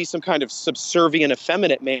not to be some kind of subservient,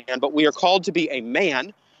 effeminate man, but we are called to be a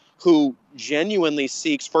man who genuinely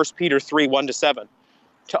seeks 1 Peter 3, 1-7,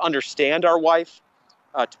 to understand our wife,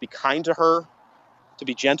 to be kind to her, to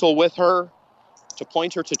be gentle with her, to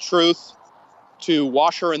point her to truth, to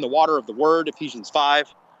wash her in the water of the word, Ephesians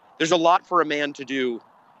 5. There's a lot for a man to do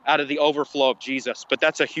out of the overflow of Jesus, but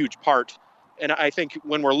that's a huge part. And I think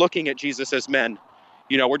when we're looking at Jesus as men,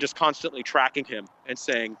 we're just constantly tracking him and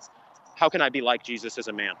saying, how can I be like Jesus as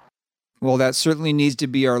a man? Well, that certainly needs to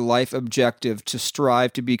be our life objective, to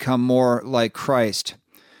strive to become more like Christ.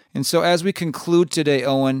 And so as we conclude today,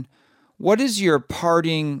 Owen, what is your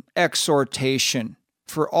parting exhortation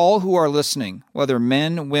for all who are listening, whether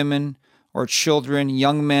men, women, or children,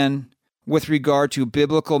 young men, with regard to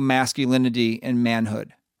biblical masculinity and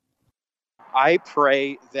manhood? I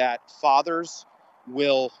pray that fathers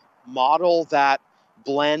will model that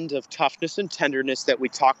blend of toughness and tenderness that we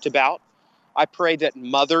talked about. I pray that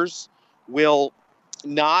mothers will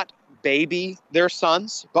not baby their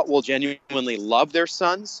sons, but will genuinely love their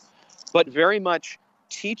sons, but very much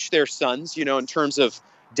teach their sons, in terms of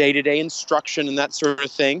day-to-day instruction and that sort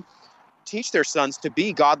of thing, teach their sons to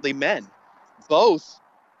be godly men. Both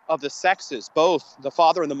of the sexes, both the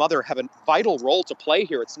father and the mother, have a vital role to play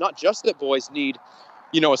here. It's not just that boys need,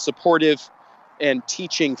 a supportive and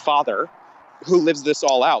teaching father who lives this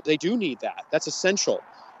all out. They do need that. That's essential.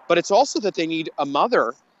 But it's also that they need a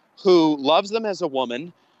mother who loves them as a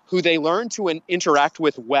woman, who they learn to interact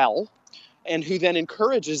with well, and who then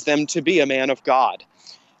encourages them to be a man of God.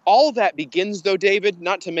 All that begins, though, David,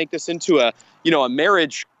 not to make this into a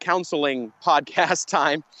marriage counseling podcast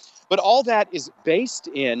time, but all that is based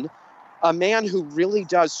in a man who really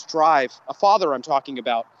does strive, a father I'm talking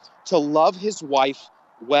about, to love his wife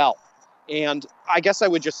well. And I guess I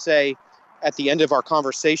would just say at the end of our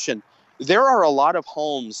conversation, there are a lot of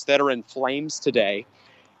homes that are in flames today,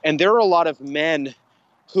 and there are a lot of men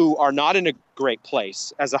who are not in a great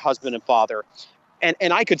place as a husband and father.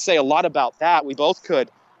 And I could say a lot about that. We both could.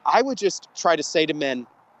 I would just try to say to men,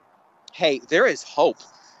 hey, there is hope.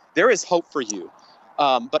 There is hope for you.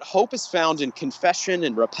 But hope is found in confession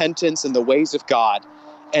and repentance and the ways of God.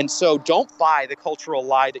 And so don't buy the cultural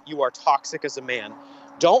lie that you are toxic as a man.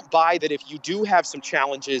 Don't buy that if you do have some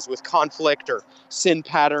challenges with conflict or sin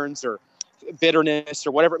patterns or bitterness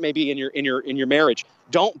or whatever it may be in your marriage,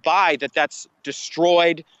 don't buy that that's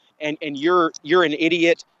destroyed and you're an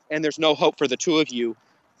idiot and there's no hope for the two of you.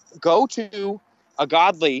 Go to a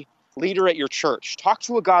godly leader at your church. Talk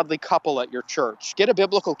to a godly couple at your church. Get a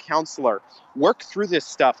biblical counselor. Work through this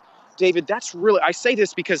stuff. David, I say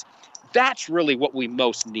this because that's really what we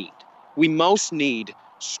most need. We most need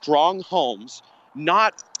strong homes,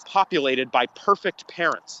 not populated by perfect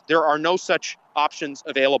parents. There are no such options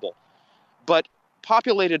available, but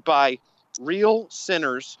populated by real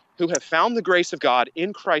sinners who have found the grace of God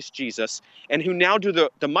in Christ Jesus and who now do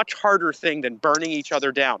the much harder thing than burning each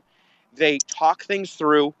other down. They talk things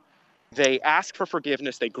through, they ask for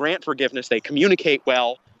forgiveness, they grant forgiveness, they communicate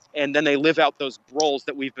well, and then they live out those roles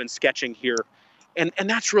that we've been sketching here. And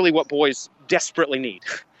that's really what boys desperately need.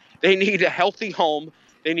 They need a healthy home,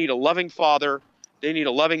 they need a loving father, they need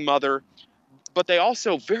a loving mother, but they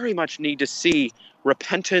also very much need to see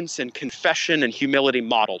repentance and confession and humility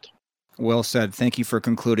modeled. Well said. Thank you for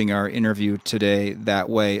concluding our interview today that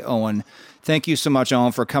way, Owen. Thank you so much,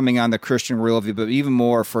 Owen, for coming on the Christian Worldview, but even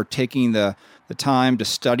more for taking the time to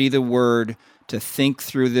study the Word, to think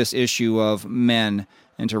through this issue of men,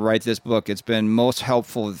 and to write this book. It's been most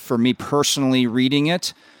helpful for me personally reading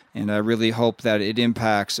it, and I really hope that it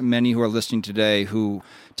impacts many who are listening today who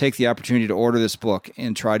take the opportunity to order this book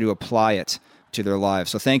and try to apply it to their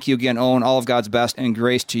lives. So thank you again, Owen. All of God's best and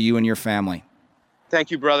grace to you and your family.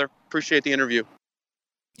 Thank you, brother. Appreciate the interview.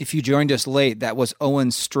 If you joined us late, that was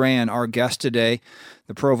Owen Strachan, our guest today,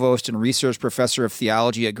 the provost and research professor of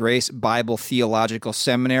theology at Grace Bible Theological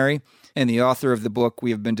Seminary, and the author of the book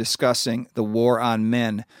we have been discussing, The War on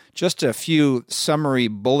Men. Just a few summary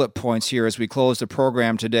bullet points here as we close the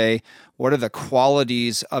program today. What are the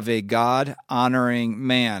qualities of a God-honoring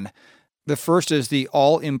man? The first is the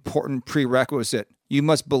all-important prerequisite. You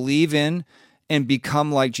must believe in and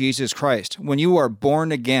become like Jesus Christ. When you are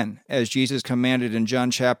born again, as Jesus commanded in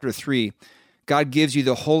John chapter 3, God gives you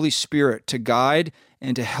the Holy Spirit to guide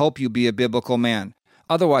and to help you be a biblical man.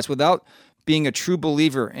 Otherwise, without being a true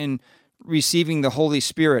believer in receiving the Holy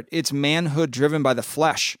Spirit, it's manhood driven by the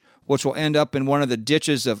flesh, which will end up in one of the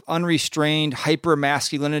ditches of unrestrained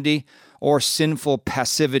hyper-masculinity or sinful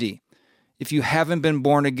passivity. If you haven't been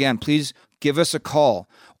born again, please give us a call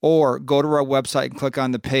or go to our website and click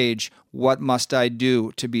on the page, What Must I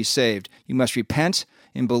Do to Be Saved? You must repent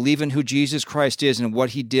and believe in who Jesus Christ is and what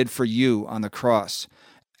he did for you on the cross.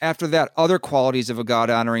 After that, other qualities of a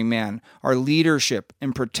God-honoring man are leadership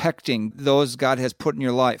and protecting those God has put in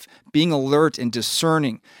your life, being alert and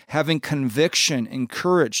discerning, having conviction and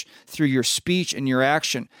courage through your speech and your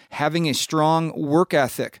action, having a strong work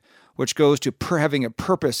ethic, which goes to having a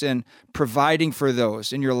purpose and providing for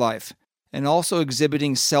those in your life, and also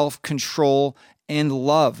exhibiting self-control and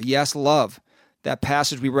love. Yes, love. That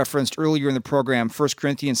passage we referenced earlier in the program, 1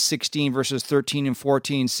 Corinthians 16, verses 13 and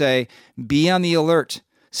 14, say, be on the alert,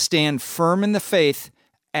 stand firm in the faith,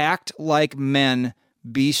 act like men,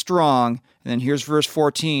 be strong. And then here's verse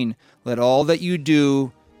 14, let all that you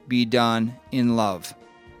do be done in love.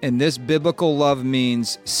 And this biblical love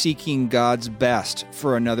means seeking God's best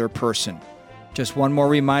for another person. Just one more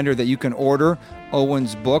reminder that you can order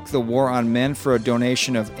Owen's book, The War on Men, for a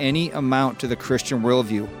donation of any amount to the Christian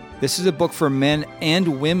Worldview. This is a book for men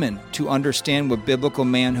and women to understand what biblical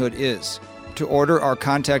manhood is. To order, our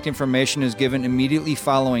contact information is given immediately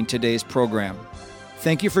following today's program.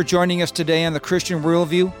 Thank you for joining us today on the Christian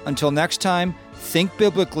Worldview. Until next time, think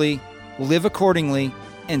biblically, live accordingly,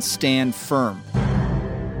 and stand firm.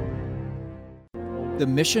 The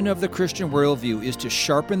mission of the Christian Worldview is to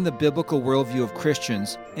sharpen the biblical worldview of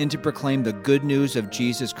Christians and to proclaim the good news of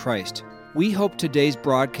Jesus Christ. We hope today's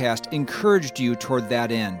broadcast encouraged you toward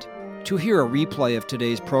that end. To hear a replay of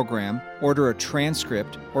today's program, order a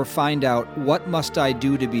transcript, or find out what must I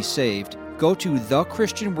do to be saved, go to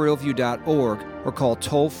thechristianworldview.org or call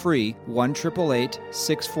toll-free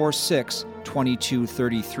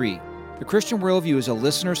 1-888-646-2233. The Christian Worldview is a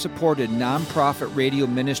listener-supported nonprofit radio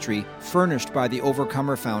ministry furnished by the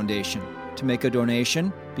Overcomer Foundation. To make a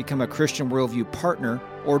donation, become a Christian Worldview partner,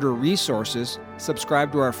 order resources,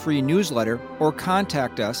 subscribe to our free newsletter, or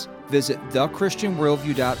contact us, visit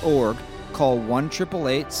thechristianworldview.org, call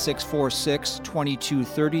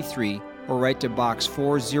 1-888-646-2233, or write to Box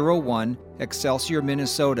 401, Excelsior,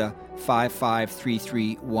 Minnesota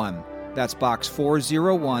 55331. That's Box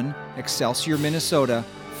 401, Excelsior, Minnesota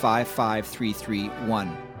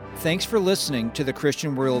 55331. Thanks for listening to the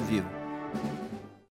Christian Worldview.